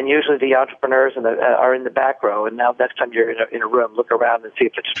 and usually the entrepreneurs are in the back row. And now next time you're in a room, look around and see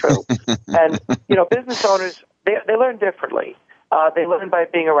if it's true. And, business owners, they learn differently. They learn by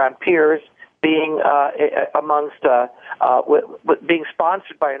being around peers, being being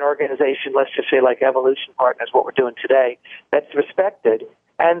sponsored by an organization, let's just say like Evolution Partners, what we're doing today, that's respected,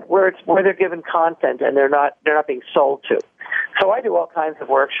 and where they're given content and they're not being sold to. So I do all kinds of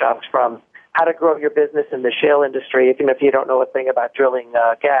workshops, from how to grow your business in the shale industry, even if you don't know a thing about drilling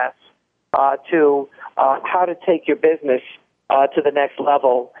gas, to how to take your business to the next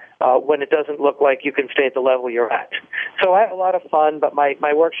level when it doesn't look like you can stay at the level you're at. So I have a lot of fun, but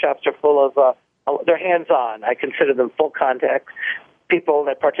my workshops are full of, they're hands-on. I consider them full contact. People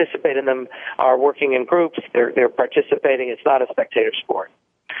that participate in them are working in groups. They're participating. It's not a spectator sport.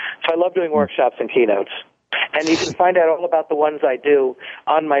 So I love doing workshops and keynotes. And you can find out all about the ones I do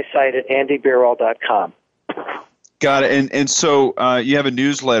on my site at andybirol.com. Got it. And so you have a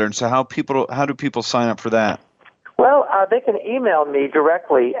newsletter. And so how do people sign up for that? Well, they can email me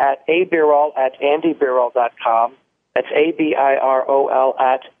directly at abirol@andybirol.com. That's ABIROL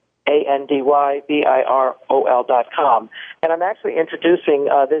 @ANDYBIROL.com. And I'm actually introducing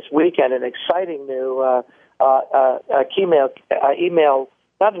this weekend an exciting new email,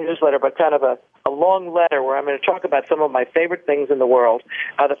 not a newsletter, but kind of a long letter where I'm going to talk about some of my favorite things in the world.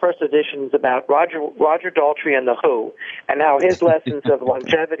 The first edition is about Roger Daltrey and the Who, and how his lessons of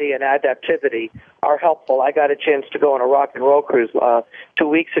longevity and adaptivity are helpful. I got a chance to go on a rock and roll cruise 2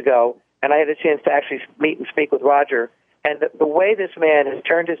 weeks ago, and I had a chance to actually meet and speak with Roger. And the way this man has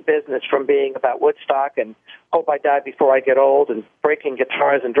turned his business from being about Woodstock and Hope I Die Before I Get Old and breaking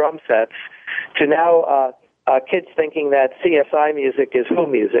guitars and drum sets to now kids thinking that CSI music is Who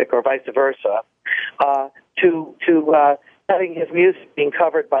music or vice versa, to having his music being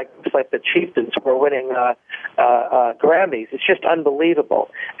covered by groups like the Chieftains who are winning Grammys. It's just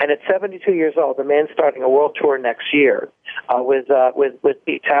unbelievable. And at 72 years old, the man's starting a world tour next year with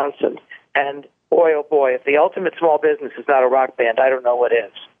Pete Townsend. And boy, oh boy, if the ultimate small business is not a rock band, I don't know what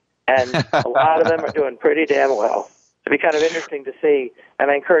is. And a lot of them are doing pretty damn well. It'd be kind of interesting to see, and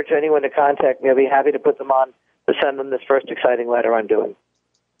I encourage anyone to contact me. I'll be happy to put them on to send them this first exciting letter I'm doing.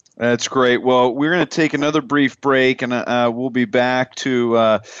 That's great. Well, we're going to take another brief break, and we'll be back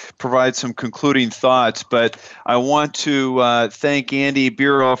to provide some concluding thoughts. But I want to thank Andy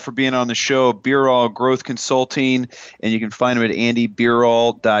Birol for being on the show, Birol Growth Consulting, and you can find him at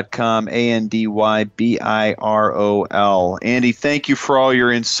andybirol.com, ANDYBIROL. Andy, thank you for all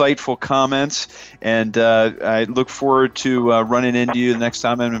your insightful comments, and I look forward to running into you the next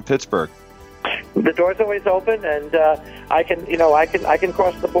time I'm in Pittsburgh. The door's always open, and I can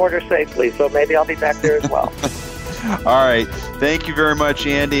cross the border safely. So maybe I'll be back there as well. All right. Thank you very much,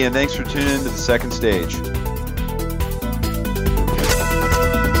 Andy, and thanks for tuning in to The Second Stage.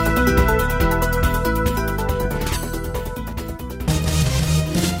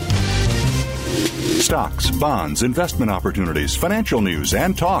 Stocks, bonds, investment opportunities, financial news,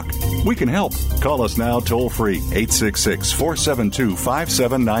 and talk. We can help. Call us now toll-free,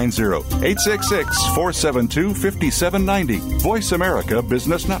 866-472-5790, 866-472-5790. Voice America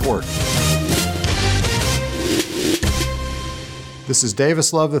Business Network. This is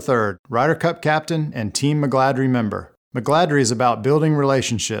Davis Love III, Ryder Cup captain and Team McGladrey member. McGladrey is about building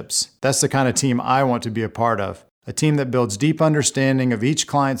relationships. That's the kind of team I want to be a part of. A team that builds deep understanding of each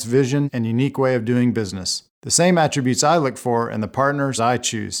client's vision and unique way of doing business. The same attributes I look for in the partners I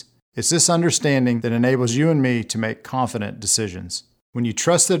choose. It's this understanding that enables you and me to make confident decisions. When you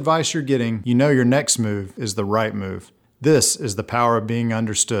trust the advice you're getting, you know your next move is the right move. This is the power of being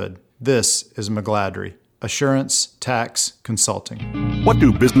understood. This is McGladrey. Assurance Tax Consulting. What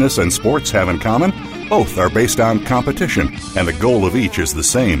do business and sports have in common? Both are based on competition, and the goal of each is the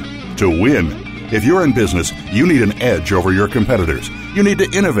same: to win. If you're in business, you need an edge over your competitors. You need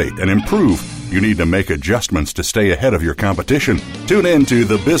to innovate and improve. You need to make adjustments to stay ahead of your competition. Tune in to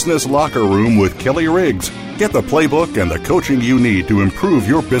The Business Locker Room with Kelly Riggs. Get the playbook and the coaching you need to improve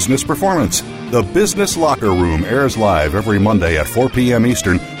your business performance. The Business Locker Room airs live every Monday at 4 p.m.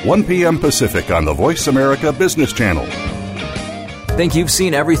 Eastern, 1 p.m. Pacific on the Voice America Business Channel. Think you've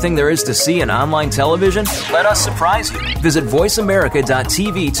seen everything there is to see in online television? Let us surprise you. Visit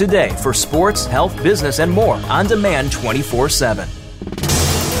voiceamerica.tv today for sports, health, business, and more on demand 24/7.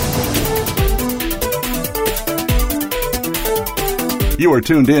 You are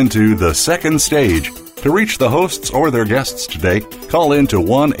tuned in to The Second Stage. To reach the hosts or their guests today, call in to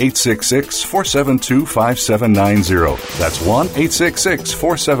 1-866-472-5790. That's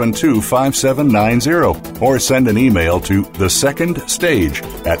 1-866-472-5790. Or send an email to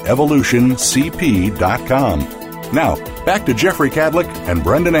thesecondstage@evolutioncp.com. Now, back to Jeffrey Kadlic and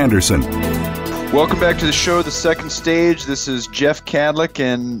Brendan Anderson. Welcome back to the show, The Second Stage. This is Jeff Kadlic,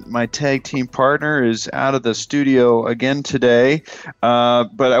 and my tag team partner is out of the studio again today.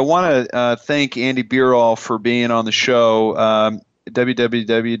 But I want to thank Andy Birol for being on the show.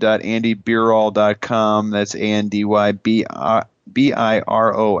 www.andybirol.com. That's ANDYBIROL.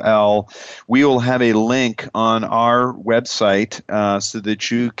 We will have a link on our website so that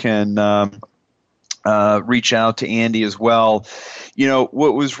you can reach out to Andy as well. You know,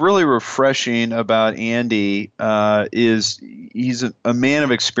 what was really refreshing about Andy is he's a man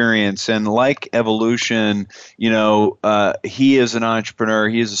of experience, and like Evolution, you know, he is an entrepreneur.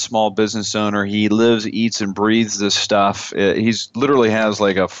 He is a small business owner. He lives, eats, and breathes this stuff. He's literally has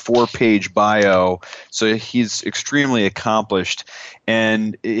like a 4-page bio, so he's extremely accomplished.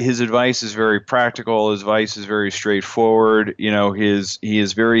 And his advice is very practical. His advice is very straightforward. You know, he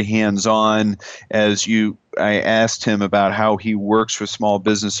is very hands-on. I asked him about how he works with small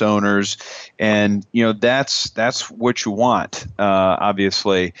business owners, and you know that's what you want,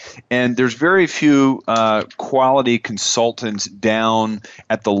 obviously. And there's very few quality consultants down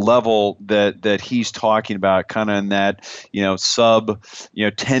at the level that he's talking about, kind of in that sub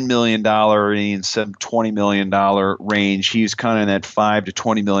 $10 million and sub $20 million range. He's kind of in that $5 to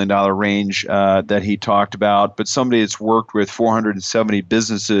 $20 million range that he talked about. But somebody that's worked with 470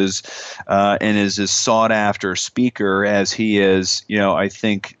 businesses and is as sought after speaker as he is, I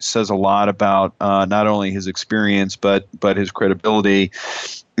think says a lot about not only his experience but his credibility.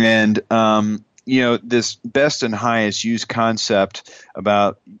 And this best and highest use concept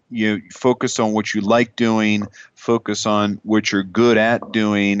about focus on what you like doing, focus on what you're good at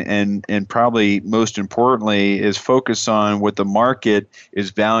doing, and probably most importantly is focus on what the market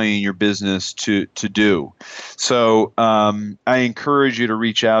is valuing your business to do. So I encourage you to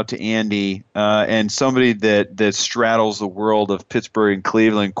reach out to Andy, and somebody that straddles the world of Pittsburgh and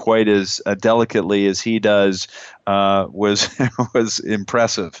Cleveland quite as delicately as he does was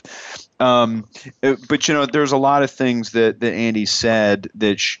impressive. But there's a lot of things that Andy said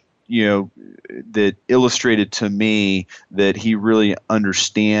that that illustrated to me that he really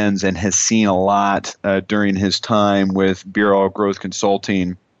understands and has seen a lot during his time with Birol Growth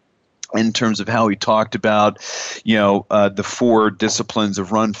Consulting, in terms of how he talked about, the 4 disciplines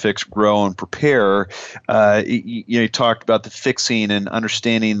of run, fix, grow, and prepare. He talked about the fixing and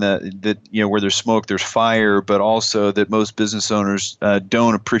understanding that where there's smoke, there's fire, but also that most business owners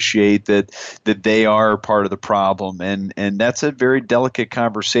don't appreciate that they are part of the problem. And that's a very delicate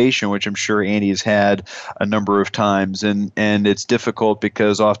conversation, which I'm sure Andy has had a number of times. And it's difficult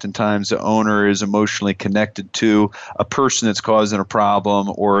because oftentimes the owner is emotionally connected to a person that's causing a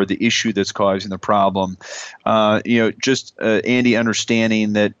problem or the issue that's causing the problem. Andy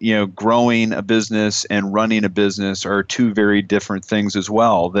understanding that, growing a business and running a business are 2 very different things as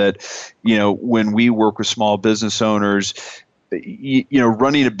well. That, when we work with small business owners,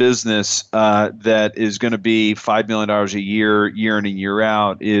 running a business that is going to be $5 million a year in and year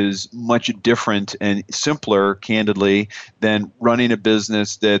out is much different and simpler, candidly, than running a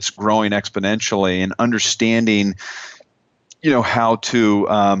business that's growing exponentially, and understanding how to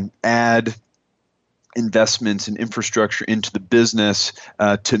add investments and infrastructure into the business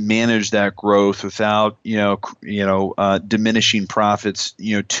to manage that growth without diminishing profits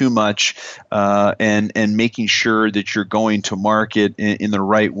too much, and making sure that you're going to market in the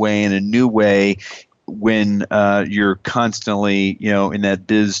right way, in a new way, when you're constantly, in that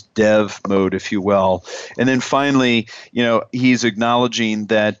biz dev mode, if you will. And then finally, he's acknowledging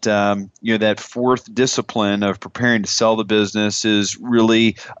that, that fourth discipline of preparing to sell the business is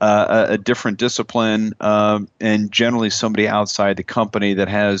really a different discipline, and generally somebody outside the company that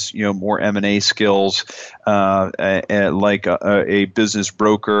has, more M&A skills, like a business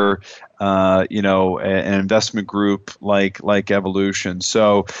broker, an investment group like Evolution.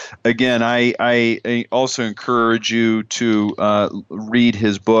 So again, I also encourage you to read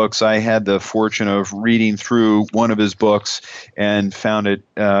his books. I had the fortune of reading through one of his books and found it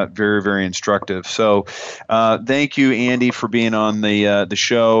very, very instructive. So thank you, Andy, for being on the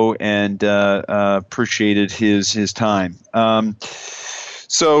show, and appreciated his time.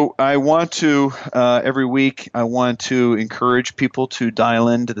 So I want to, every week, I want to encourage people to dial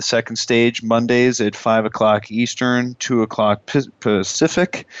into the second stage Mondays at 5 o'clock Eastern, 2 o'clock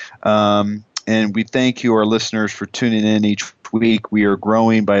Pacific. And we thank you, our listeners, for tuning in each week. We are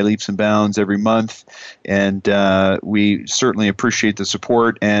growing by leaps and bounds every month, and we certainly appreciate the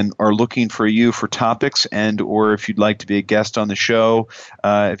support and are looking for you for topics, and or if you'd like to be a guest on the show,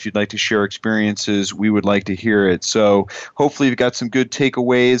 if you'd like to share experiences, we would like to hear it. So hopefully you've got some good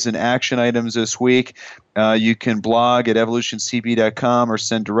takeaways and action items this week. You can blog at evolutioncp.com or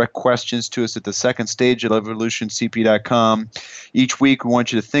send direct questions to us at the second stage at evolutioncp.com. Each week, we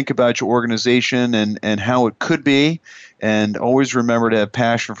want you to think about your organization and how it could be, and always remember to have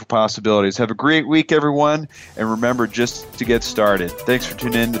passion for possibilities. Have a great week, everyone, and remember just to get started. Thanks for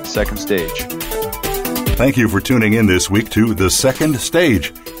tuning in to the second stage. Thank you for tuning in this week to The Second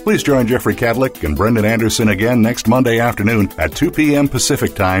Stage. Please join Jeffrey Kadlic and Brendan Anderson again next Monday afternoon at 2 p.m.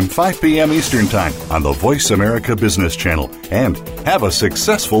 Pacific Time, 5 p.m. Eastern Time on the Voice America Business Channel. And have a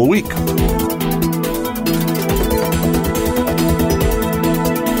successful week.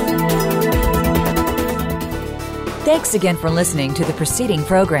 Thanks again for listening to the preceding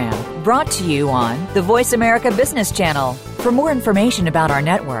program, brought to you on the Voice America Business Channel. For more information about our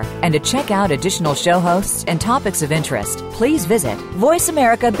network and to check out additional show hosts and topics of interest, please visit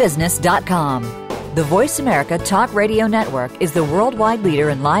voiceamericabusiness.com. The Voice America Talk Radio Network is the worldwide leader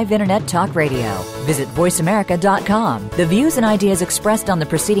in live Internet talk radio. Visit voiceamerica.com. The views and ideas expressed on the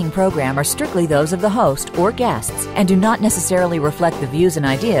preceding program are strictly those of the host or guests and do not necessarily reflect the views and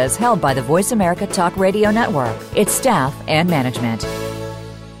ideas held by the Voice America Talk Radio Network, its staff, and management.